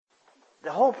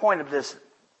The whole point of this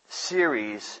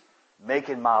series, Make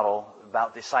and Model,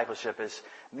 about discipleship is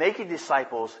making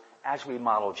disciples as we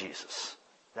model Jesus.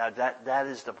 That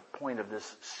is the point of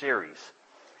this series.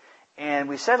 And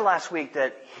we said last week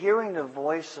that hearing the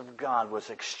voice of God was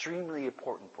extremely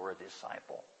important for a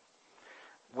disciple.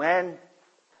 When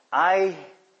I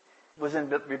was in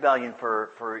rebellion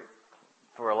for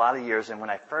a lot of years, and when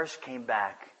I first came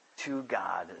back to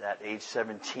God at age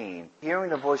 17, hearing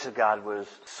the voice of God was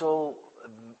so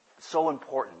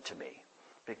important to me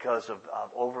because of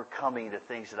overcoming the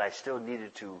things that I still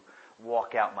needed to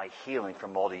walk out my healing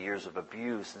from all the years of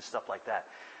abuse and stuff like that.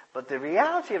 But the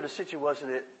reality of the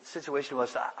situation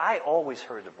was that I always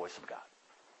heard the voice of God.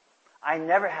 I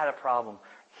never had a problem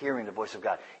hearing the voice of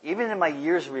God. Even in my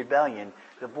years of rebellion,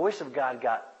 the voice of God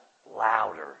got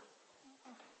louder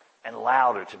and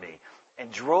louder to me and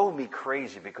drove me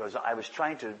crazy because I was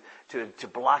trying to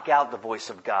block out the voice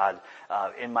of God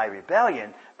in my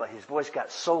rebellion, but his voice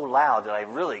got so loud that I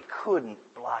really couldn't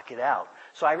block it out.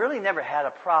 So I really never had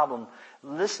a problem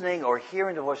listening or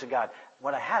hearing the voice of God.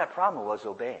 What I had a problem was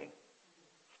obeying.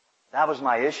 That was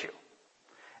my issue.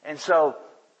 And so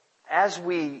as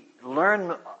we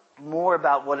learn more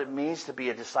about what it means to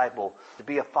be a disciple, to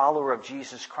be a follower of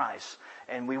Jesus Christ,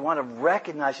 and we want to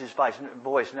recognize his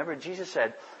voice. Remember, Jesus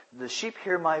said, the sheep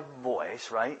hear my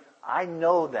voice, right? I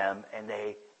know them and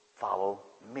they follow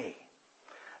me.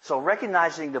 So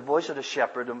recognizing the voice of the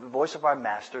shepherd, the voice of our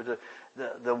master,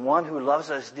 the one who loves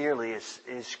us dearly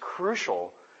is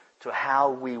crucial to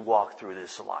how we walk through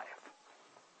this life.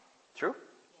 True?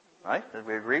 Right? Did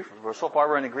we agree? So far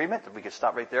we're in agreement that we can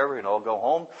stop right there. We're going to all go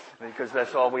home because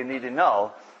that's all we need to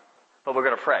know. But we're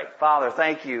going to pray. Father,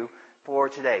 thank you for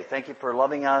today. Thank you for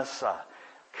loving us,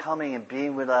 coming and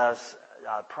being with us,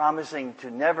 promising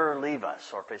to never leave us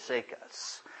or forsake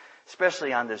us,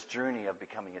 especially on this journey of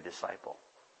becoming a disciple.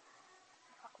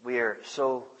 We are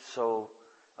so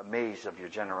amazed of your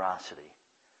generosity,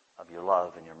 of your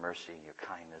love and your mercy and your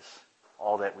kindness,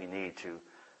 all that we need to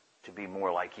be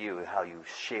more like you, how you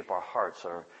shape our hearts,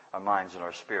 our minds, and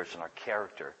our spirits, and our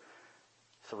character.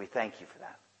 So we thank you for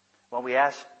that. What we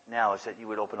ask now is that you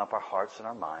would open up our hearts and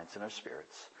our minds and our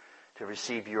spirits to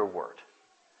receive your word,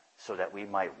 so that we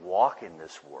might walk in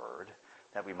this word,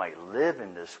 that we might live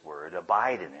in this word,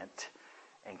 abide in it,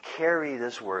 and carry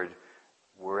this word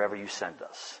wherever you send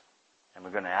us. And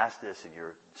we're going to ask this in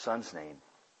your Son's name.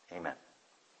 Amen.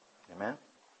 Amen.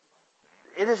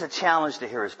 It is a challenge to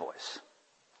hear his voice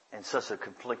in such a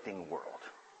conflicting world.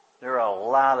 There are a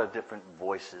lot of different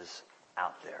voices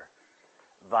out there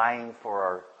vying for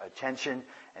our attention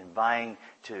and vying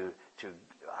to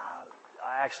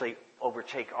actually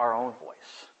overtake our own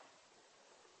voice.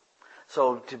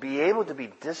 So to be able to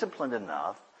be disciplined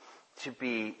enough, to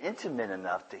be intimate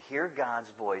enough to hear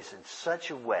God's voice in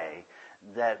such a way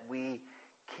that we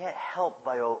can't help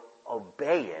but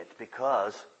obey it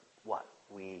because, what?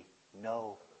 We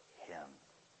know him.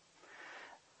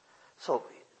 So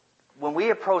when we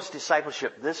approach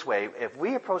discipleship this way, if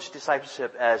we approach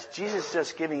discipleship as Jesus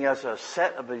just giving us a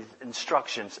set of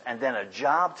instructions and then a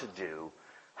job to do,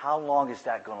 how long is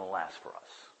that going to last for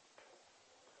us?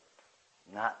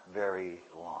 Not very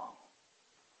long.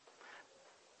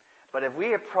 But if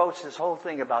we approach this whole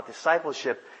thing about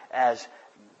discipleship as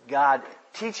God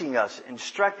teaching us,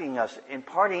 instructing us,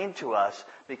 imparting into us,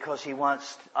 because he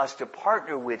wants us to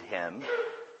partner with him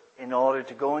in order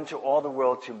to go into all the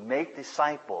world to make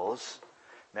disciples.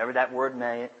 Remember that word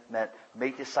meant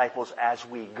make disciples as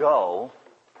we go.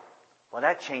 Well,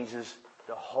 that changes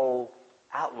the whole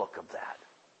outlook of that.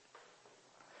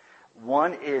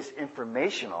 One is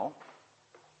informational.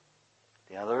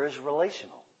 The other is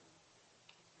relational.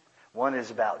 One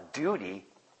is about duty,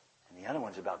 and the other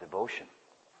one's about devotion.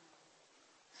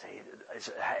 See,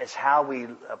 it's how we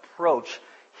approach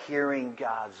hearing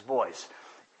God's voice.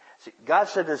 See, God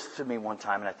said this to me one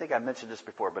time, and I think I mentioned this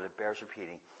before, but it bears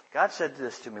repeating. God said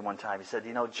this to me one time. He said,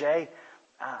 Jay,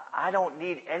 I don't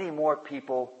need any more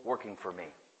people working for me.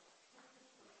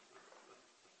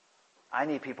 I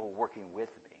need people working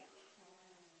with me.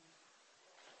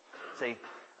 See,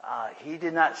 he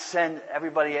did not send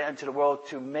everybody into the world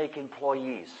to make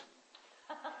employees.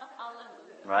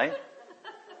 Right?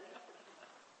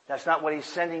 That's not what he's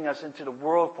sending us into the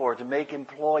world for, to make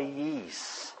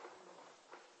employees.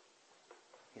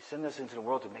 He's sending us into the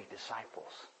world to make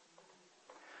disciples.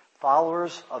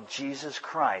 Followers of Jesus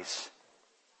Christ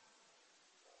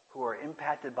who are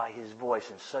impacted by his voice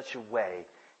in such a way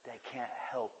they can't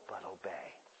help but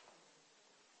obey.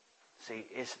 See,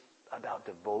 it's about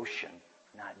devotion,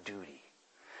 not duty.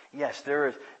 Yes, there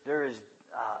is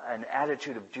an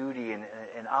attitude of duty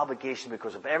and obligation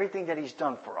because of everything that he's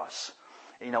done for us.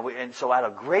 And so out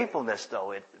of gratefulness,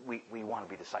 though, we want to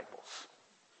be disciples.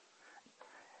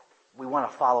 We want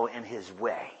to follow in His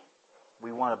way.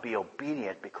 We want to be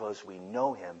obedient because we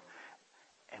know Him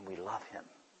and we love Him.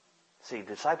 See,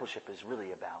 discipleship is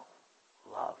really about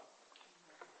love.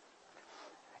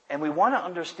 And we want to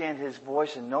understand His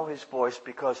voice and know His voice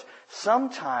because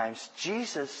sometimes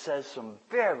Jesus says some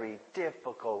very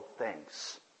difficult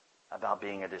things about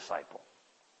being a disciple.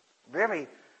 Very,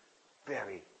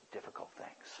 very difficult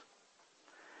things.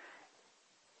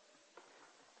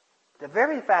 The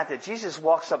very fact that Jesus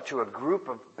walks up to a group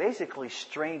of basically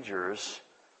strangers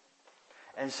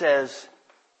and says,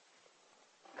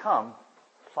 "Come,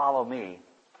 follow me."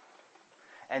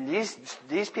 And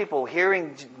these people,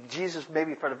 hearing Jesus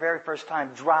maybe for the very first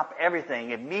time, drop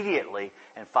everything immediately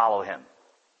and follow Him.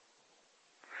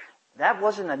 That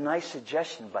wasn't a nice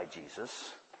suggestion by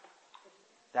Jesus.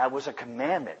 That was a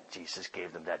commandment Jesus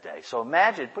gave them that day. So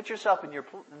imagine, put yourself in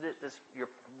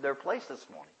their place this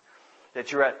morning.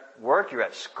 That you're at work, you're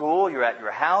at school, you're at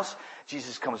your house.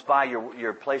 Jesus comes by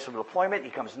your place of employment.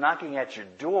 He comes knocking at your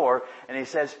door and He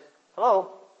says,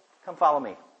 "Hello, come follow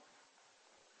me."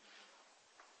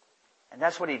 And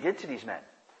that's what He did to these men.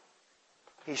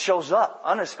 He shows up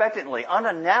unexpectedly,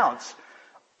 unannounced,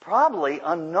 probably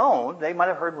unknown. They might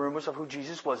have heard rumors of who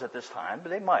Jesus was at this time, but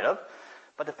they might have.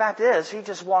 But the fact is, He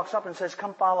just walks up and says,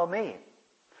 "Come follow me."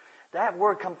 That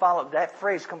word, that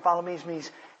phrase, "come follow me,"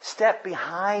 means step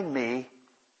behind me,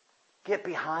 get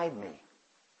behind me.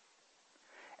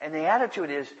 And the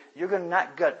attitude is, you're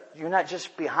not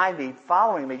just behind me,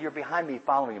 following me, you're behind me,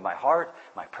 following my heart,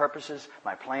 my purposes,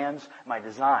 my plans, my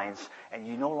designs, and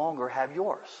you no longer have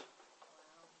yours.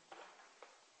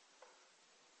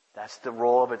 That's the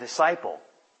role of a disciple.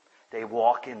 They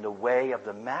walk in the way of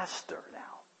the Master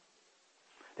now.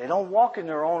 They don't walk in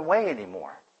their own way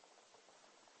anymore.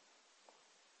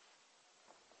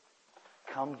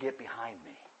 Come get behind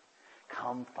me.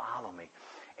 Come follow me.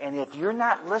 And if you're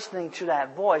not listening to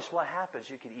that voice, what happens?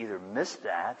 You can either miss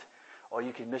that or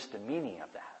you can miss the meaning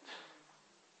of that.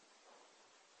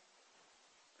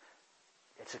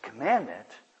 It's a commandment,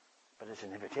 but it's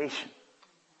an invitation.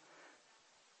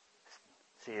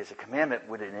 See, it's a commandment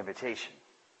with an invitation.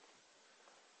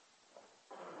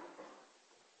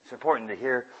 It's important to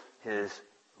hear His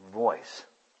voice.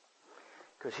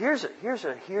 Because here's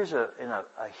a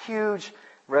huge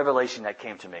revelation that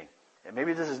came to me. And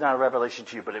maybe this is not a revelation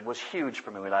to you, but it was huge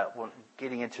for me when I was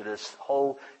getting into this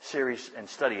whole series and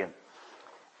studying.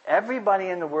 Everybody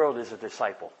in the world is a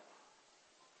disciple.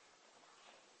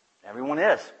 Everyone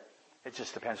is. It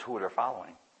just depends who they're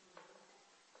following.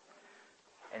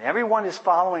 And everyone is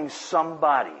following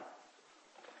somebody.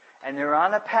 And they're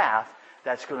on a path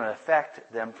that's going to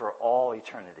affect them for all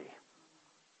eternity.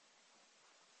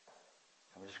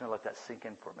 I'm just going to let that sink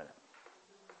in for a minute.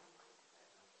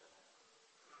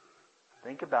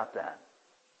 Think about that.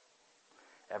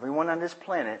 Everyone on this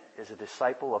planet is a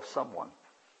disciple of someone.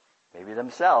 Maybe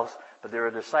themselves, but they're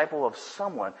a disciple of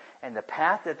someone. And the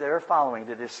path that they're following,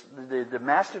 the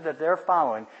master that they're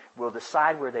following, will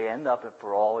decide where they end up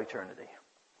for all eternity.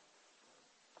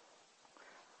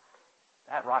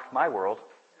 That rocked my world.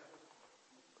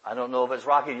 I don't know if it's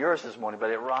rocking yours this morning, but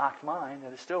it rocked mine,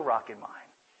 and it's still rocking mine.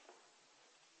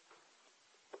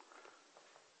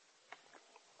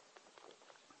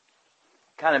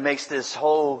 Kind of makes this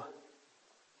whole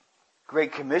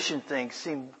Great Commission thing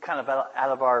seem kind of out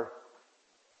of our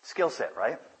skill set,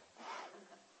 right?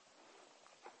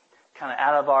 Kind of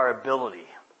out of our ability,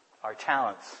 our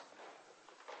talents,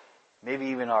 maybe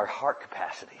even our heart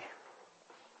capacity.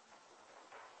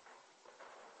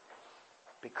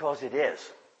 Because it is.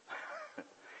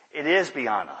 It is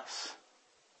beyond us.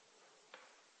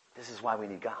 This is why we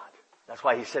need God. That's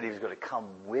why He said He was going to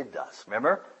come with us.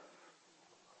 Remember?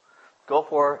 Go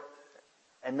for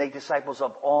and make disciples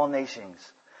of all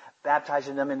nations,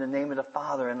 baptizing them in the name of the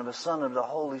Father and of the Son and of the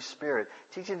Holy Spirit,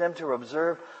 teaching them to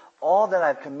observe all that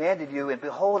I've commanded you, and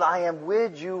behold, I am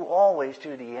with you always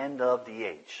to the end of the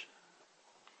age.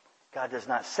 God does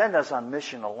not send us on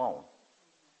mission alone.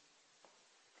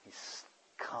 He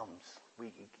comes.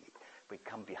 We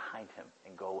come behind Him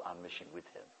and go on mission with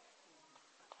Him.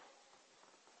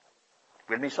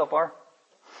 With me so far?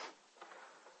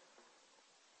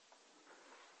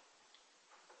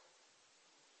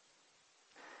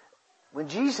 When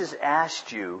Jesus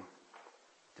asked you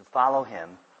to follow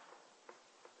Him,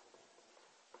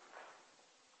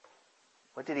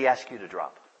 what did He ask you to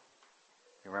drop?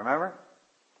 You remember?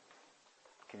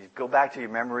 Can you go back to your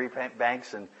memory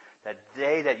banks and that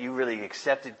day that you really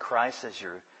accepted Christ as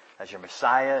your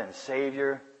Messiah and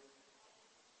Savior?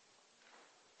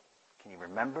 Can you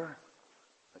remember?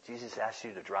 But Jesus asks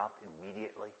you to drop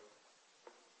immediately.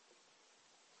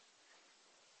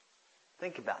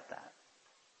 Think about that.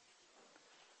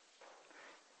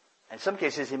 In some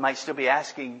cases, he might still be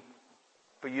asking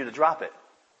for you to drop it.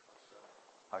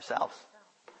 Ourselves.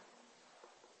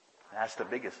 That's the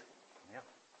biggest. Yeah.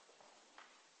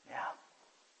 Yeah.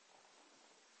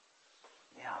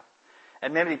 Yeah.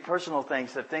 And many personal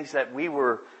things, the things that we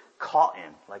were caught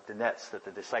in, like the nets that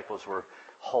the disciples were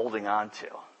holding on to,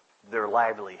 their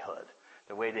livelihood,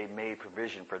 the way they made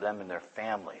provision for them and their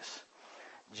families.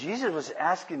 Jesus was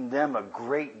asking them a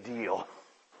great deal.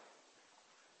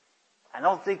 I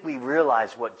don't think we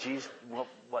realize what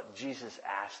Jesus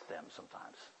asked them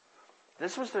sometimes.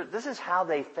 This is how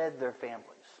they fed their families.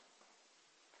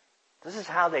 This is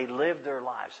how they lived their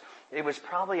lives. It was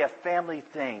probably a family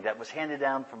thing that was handed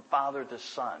down from father to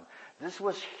son. This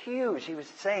was huge. He was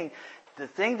saying, the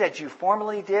thing that you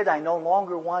formerly did, I no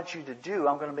longer want you to do.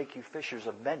 I'm going to make you fishers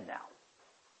of men now.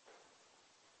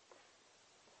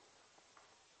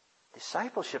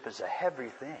 Discipleship is a heavy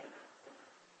thing.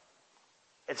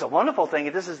 It's a wonderful thing,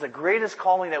 and this is the greatest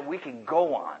calling that we can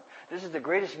go on. This is the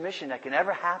greatest mission that can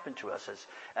ever happen to us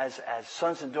as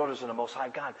sons and daughters of the Most High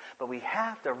God. But we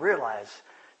have to realize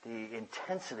the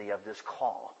intensity of this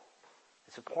call.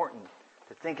 It's important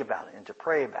to think about it and to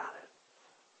pray about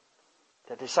it.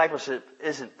 That discipleship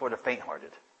isn't for the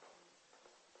faint-hearted.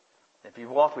 If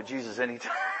you've walked with Jesus any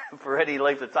time, for any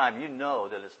length of time, you know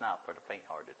that it's not for the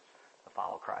faint-hearted to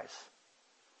follow Christ.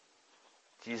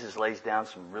 Jesus lays down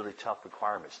some really tough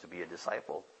requirements to be a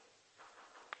disciple.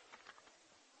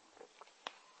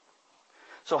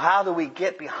 So how do we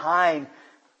get behind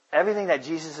everything that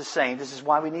Jesus is saying? This is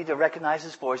why we need to recognize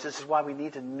His voice. This is why we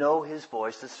need to know His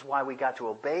voice. This is why we got to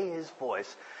obey His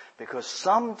voice. Because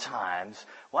sometimes,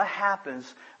 what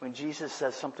happens when Jesus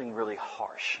says something really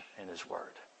harsh in His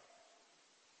Word?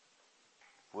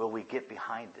 Will we get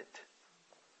behind it?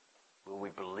 Will we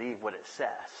believe what it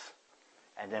says?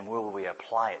 And then will we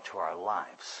apply it to our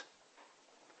lives?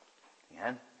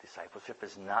 Again, discipleship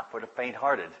is not for the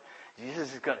faint-hearted.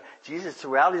 Jesus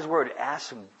throughout His Word asks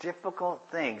some difficult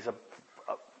things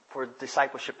for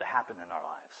discipleship to happen in our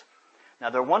lives. Now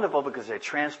they're wonderful because they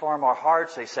transform our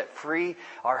hearts, they set free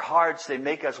our hearts, they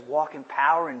make us walk in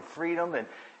power and freedom. But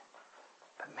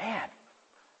man,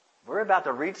 we're about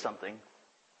to read something.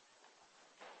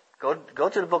 Go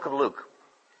to the book of Luke.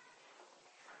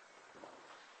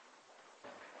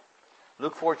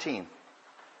 Luke 14.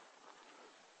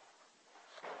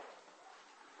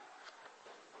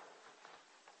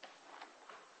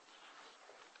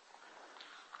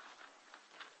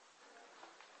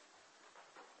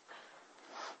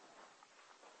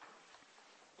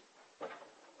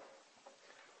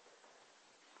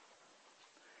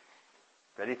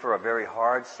 Ready for a very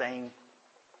hard saying?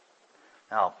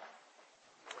 Now,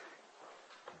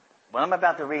 what I'm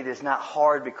about to read is not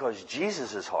hard because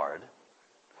Jesus is hard,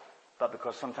 but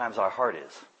because sometimes our heart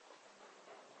is.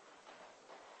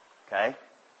 Okay?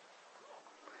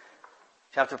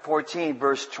 Chapter 14,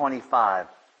 verse 25.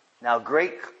 Now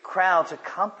great crowds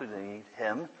accompanied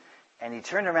him, and he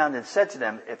turned around and said to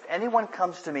them, if anyone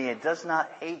comes to me and does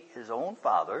not hate his own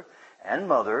father and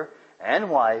mother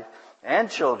and wife and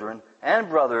children and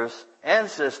brothers and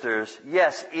sisters,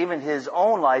 yes, even his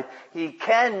own life, he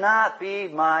cannot be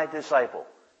my disciple.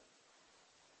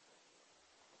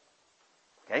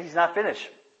 Okay, he's not finished.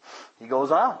 He goes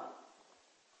on.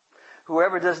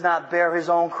 Whoever does not bear his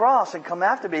own cross and come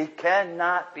after me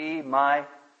cannot be my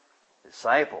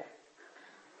disciple.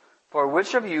 For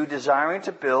which of you, desiring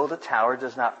to build a tower,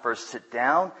 does not first sit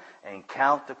down and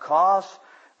count the cost,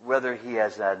 whether he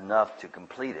has not enough to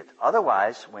complete it?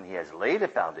 Otherwise, when he has laid a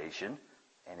foundation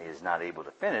and he is not able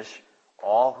to finish,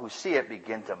 all who see it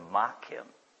begin to mock him,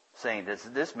 saying that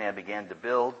this man began to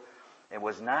build and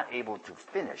was not able to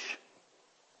finish.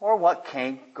 Or what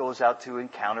king goes out to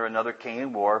encounter another king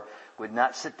in war would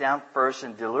not sit down first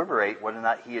and deliberate whether or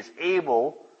not he is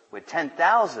able with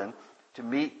 10,000 to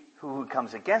meet who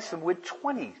comes against him with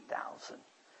 20,000.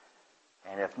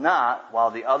 And if not, while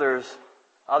the other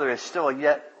is still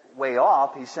yet way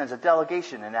off, he sends a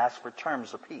delegation and asks for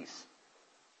terms of peace.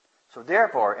 So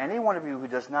therefore, any one of you who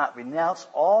does not renounce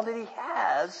all that he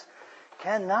has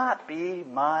cannot be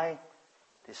my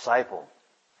disciple.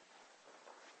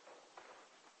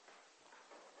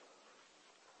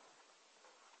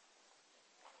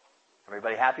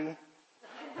 Everybody happy?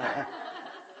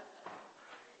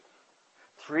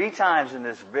 3 times in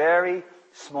this very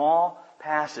small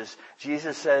passage,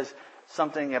 Jesus says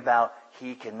something about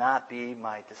he cannot be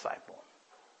my disciple.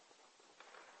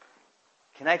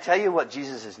 Can I tell you what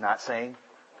Jesus is not saying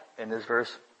in this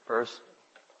verse?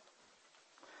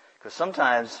 Because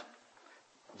sometimes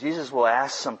Jesus will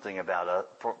ask something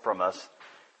from us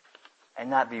and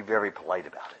not be very polite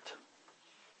about it.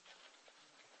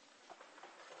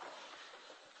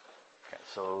 Okay,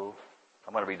 so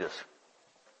I'm going to read this.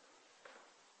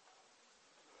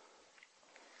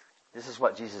 This is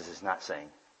what Jesus is not saying.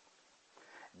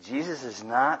 Jesus is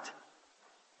not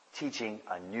teaching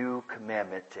a new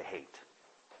commandment to hate.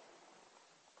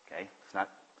 Okay?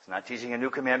 It's not teaching a new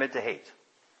commandment to hate.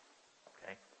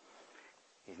 Okay?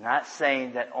 He's not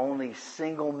saying that only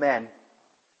single men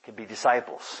can be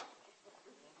disciples.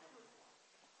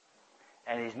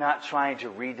 And he's not trying to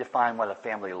redefine what a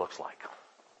family looks like.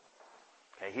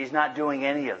 Okay? He's not doing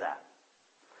any of that.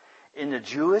 In the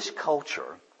Jewish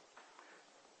culture,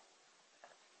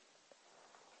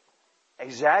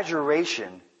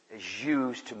 exaggeration is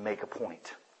used to make a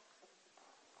point.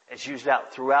 It's used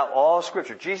out throughout all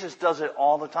Scripture. Jesus does it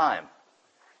all the time.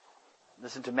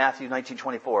 Listen to Matthew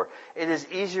 19:24. It is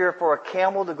easier for a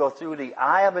camel to go through the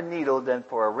eye of a needle than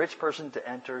for a rich person to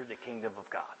enter the kingdom of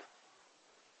God.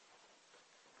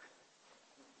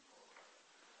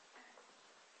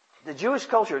 The Jewish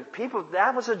culture,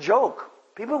 that was a joke.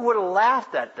 People would have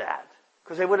laughed at that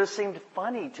because it would have seemed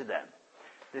funny to them.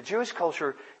 The Jewish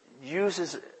culture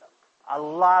uses a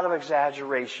lot of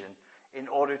exaggeration in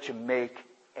order to make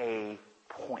a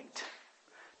point,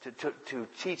 to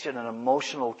teach an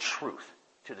emotional truth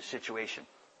to the situation.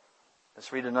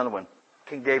 Let's read another one.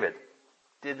 King David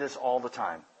did this all the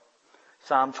time.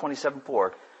 Psalm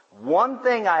 27:4. One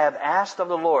thing I have asked of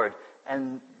the Lord,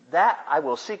 and that I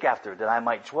will seek after, that I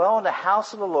might dwell in the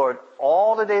house of the Lord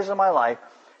all the days of my life,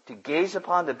 to gaze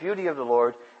upon the beauty of the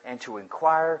Lord and to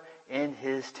inquire in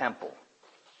his temple.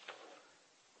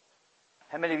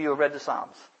 How many of you have read the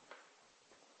Psalms?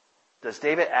 Does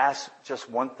David ask just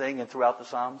one thing and throughout the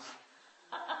Psalms?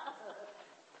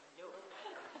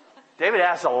 David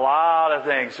asks a lot of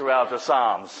things throughout the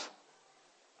Psalms.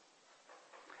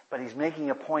 But he's making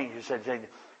a point. He said,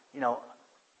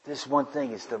 this one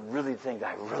thing is the really thing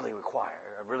that I really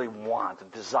require, I really want,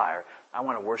 and desire. I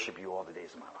want to worship you all the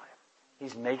days of my life.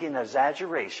 He's making an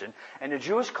exaggeration, and the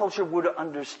Jewish culture would have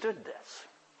understood this.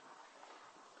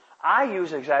 I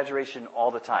use exaggeration all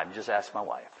the time. Just ask my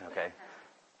wife, okay?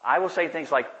 I will say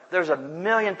things like, there's 1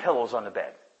 million pillows on the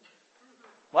bed.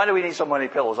 Why do we need so many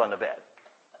pillows on the bed?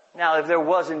 Now, if there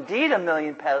was indeed 1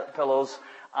 million pillows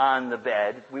on the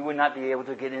bed, we would not be able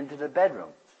to get into the bedroom.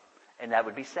 And that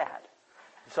would be sad.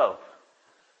 So,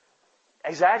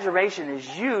 exaggeration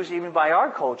is used even by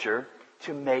our culture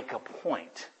to make a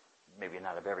point. Maybe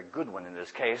not a very good one in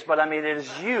this case, but it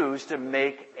is used to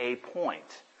make a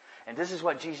point. And this is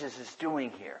what Jesus is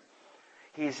doing here.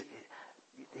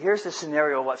 Here's the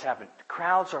scenario of what's happened.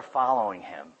 Crowds are following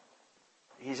him.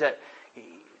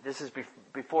 This is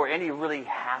before any really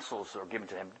hassles are given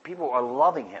to him. People are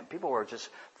loving him. People are just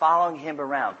following him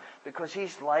around because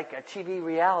he's like a TV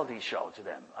reality show to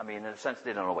them. In a sense,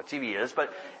 they don't know what TV is,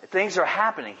 but things are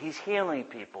happening. He's healing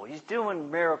people. He's doing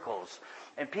miracles.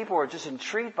 And people are just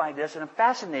intrigued by this and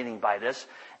fascinated by this.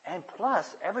 And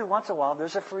plus, every once in a while,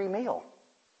 there's a free meal.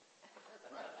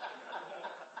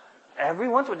 Every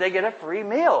once in a while, they get a free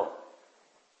meal.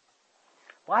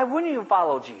 Why wouldn't you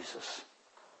follow Jesus?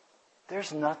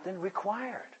 There's nothing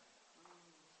required.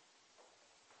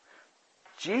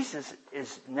 Jesus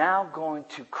is now going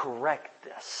to correct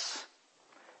this.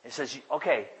 He says,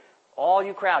 okay, all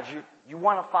you crowds, you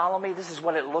want to follow me? This is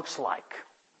what it looks like.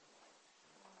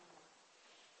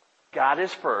 God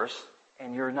is first,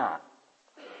 and you're not.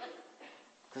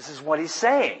 This is what he's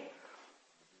saying.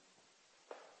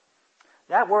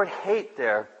 That word hate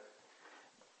there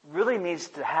really means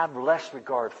to have less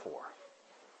regard for.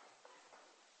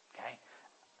 Okay?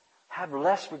 Have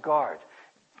less regard.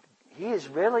 He is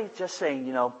really just saying,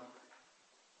 you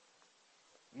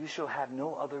shall have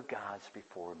no other gods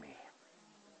before me.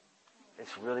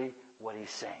 It's really what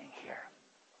he's saying here.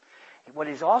 What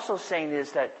he's also saying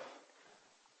is that,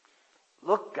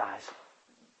 look, guys,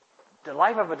 the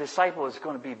life of a disciple is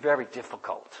going to be very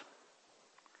difficult.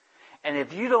 And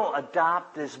if you don't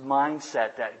adopt this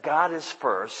mindset that God is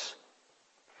first,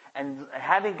 and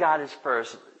having God is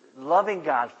first, loving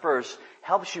God first,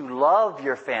 helps you love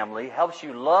your family, helps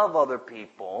you love other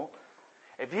people.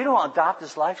 If you don't adopt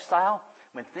this lifestyle,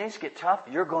 when things get tough,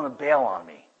 you're going to bail on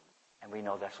me. And we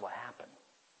know that's what happened.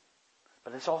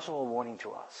 But it's also a warning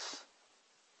to us.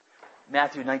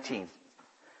 Matthew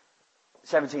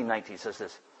 17:19 says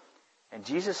this. And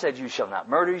Jesus said, you shall not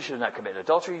murder, you shall not commit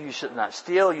adultery, you shall not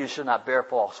steal, you shall not bear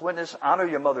false witness, honor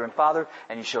your mother and father,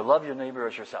 and you shall love your neighbor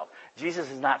as yourself. Jesus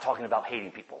is not talking about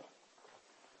hating people.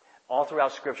 All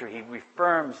throughout Scripture, he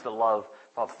reaffirms the love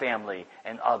of family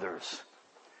and others.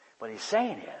 What he's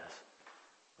saying is,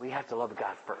 we have to love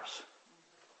God first.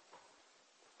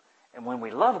 And when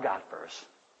we love God first,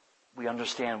 we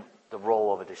understand the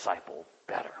role of a disciple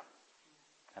better.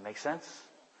 That makes sense?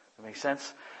 That makes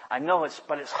sense? I know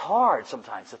but it's hard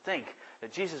sometimes to think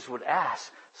that Jesus would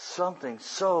ask something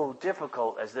so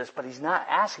difficult as this, but he's not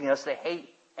asking us to hate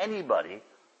anybody.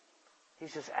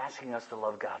 He's just asking us to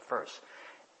love God first.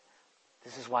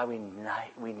 This is why we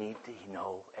need to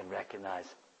know and recognize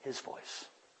his voice.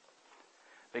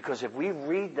 Because if we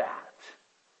read that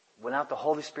without the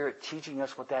Holy Spirit teaching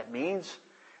us what that means,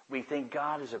 we think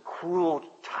God is a cruel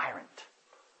tyrant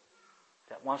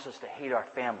that wants us to hate our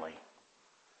family.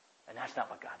 And that's not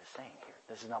what God is saying here.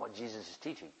 This is not what Jesus is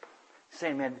teaching.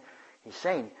 He's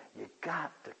saying, you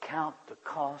got to count the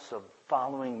cost of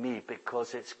following me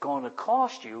because it's going to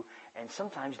cost you, and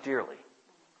sometimes dearly.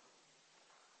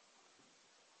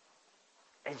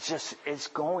 It's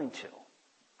going to.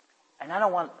 And I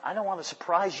don't want to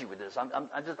surprise you with this.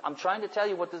 I'm trying to tell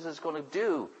you what this is going to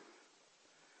do.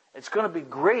 It's going to be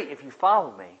great if you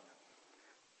follow me,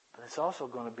 but it's also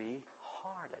going to be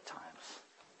hard at times,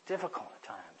 difficult at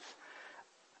times.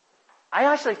 I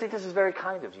actually think this is very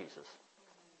kind of Jesus.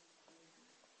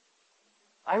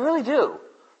 I really do.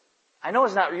 I know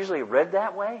it's not usually read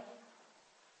that way.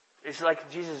 It's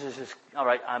like Jesus is just, all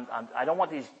right, I don't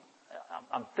want these,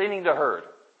 I'm thinning the herd.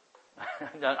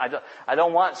 I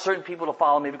don't want certain people to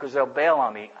follow me because they'll bail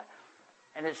on me.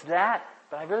 And it's that,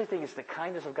 but I really think it's the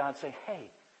kindness of God saying,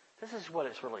 hey, this is what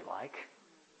it's really like.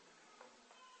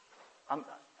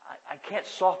 I can't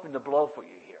soften the blow for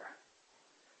you here.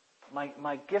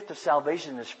 My gift of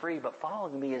salvation is free, but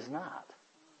following me is not.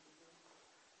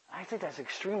 I think that's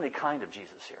extremely kind of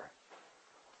Jesus here.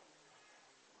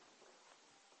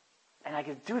 And I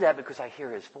can do that because I hear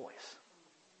his voice.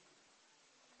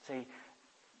 See,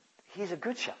 he's a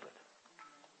good shepherd.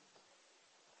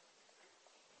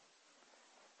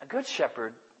 A good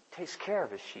shepherd takes care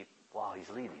of his sheep while he's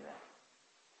leading them.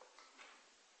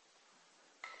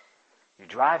 You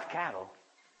drive cattle,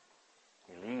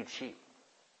 you lead sheep.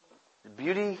 The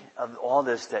beauty of all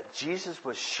this that Jesus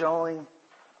was showing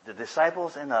the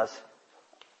disciples and us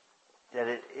that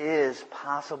it is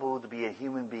possible to be a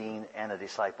human being and a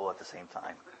disciple at the same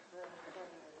time.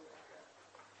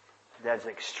 That's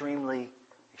extremely,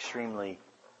 extremely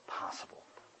possible.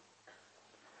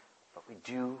 But we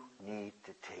do need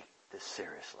to take this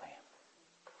seriously.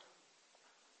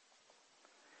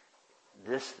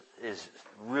 This is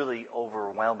really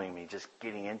overwhelming me just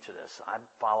getting into this. I've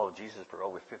followed Jesus for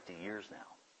over 50 years now.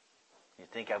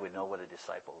 You'd think I would know what a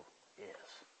disciple is.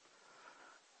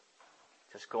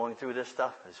 Just going through this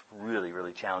stuff is really,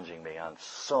 really challenging me on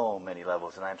so many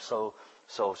levels, and I'm so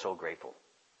grateful.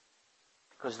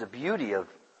 Because the beauty of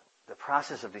the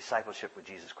process of discipleship with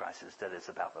Jesus Christ is that it's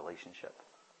about relationship.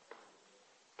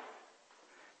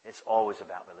 It's always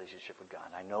about relationship with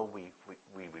God. I know we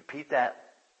repeat that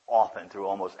often through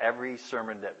almost every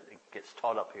sermon that gets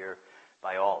taught up here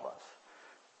by all of us.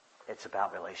 It's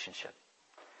about relationship.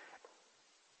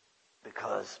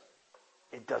 Because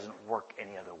it doesn't work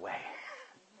any other way.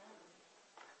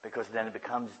 Because then it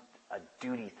becomes a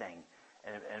duty thing.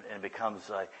 And it becomes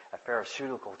like a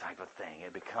pharisaical type of thing.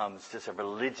 It becomes just a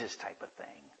religious type of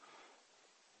thing.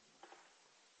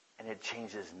 And it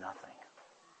changes nothing.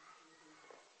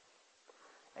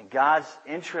 And God's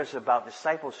interest about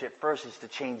discipleship first is to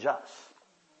change us.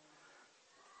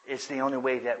 It's the only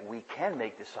way that we can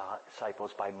make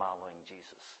disciples by modeling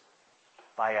Jesus.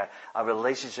 By a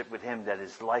relationship with him that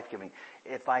is life-giving.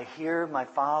 If I hear my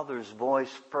Father's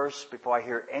voice first before I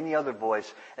hear any other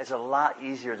voice, it's a lot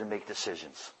easier to make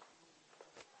decisions.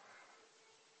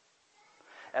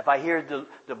 If I hear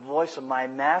the voice of my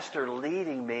master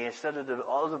leading me instead of the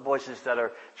other voices that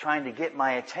are trying to get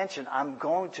my attention, I'm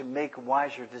going to make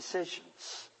wiser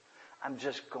decisions. I'm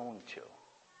just going to.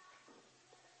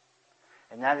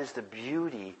 And that is the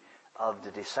beauty of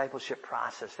the discipleship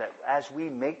process, that as we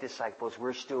make disciples,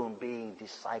 we're still being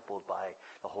discipled by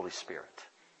the Holy Spirit.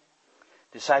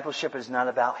 Discipleship is not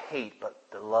about hate, but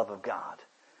the love of God.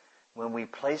 When we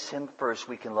place him first,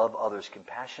 we can love others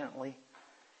compassionately.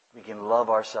 We can love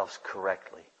ourselves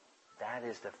correctly. That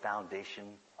is the foundation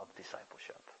of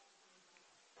discipleship.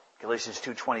 Galatians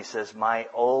 2:20 says, my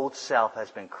old self has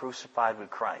been crucified with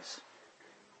Christ.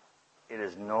 It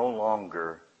is no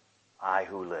longer I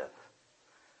who live,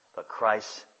 but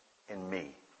Christ in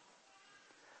me.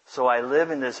 So I live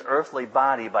in this earthly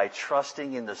body by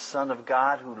trusting in the Son of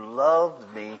God who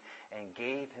loved me and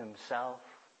gave himself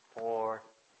for me.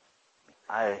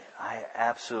 I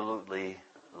absolutely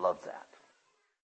love that.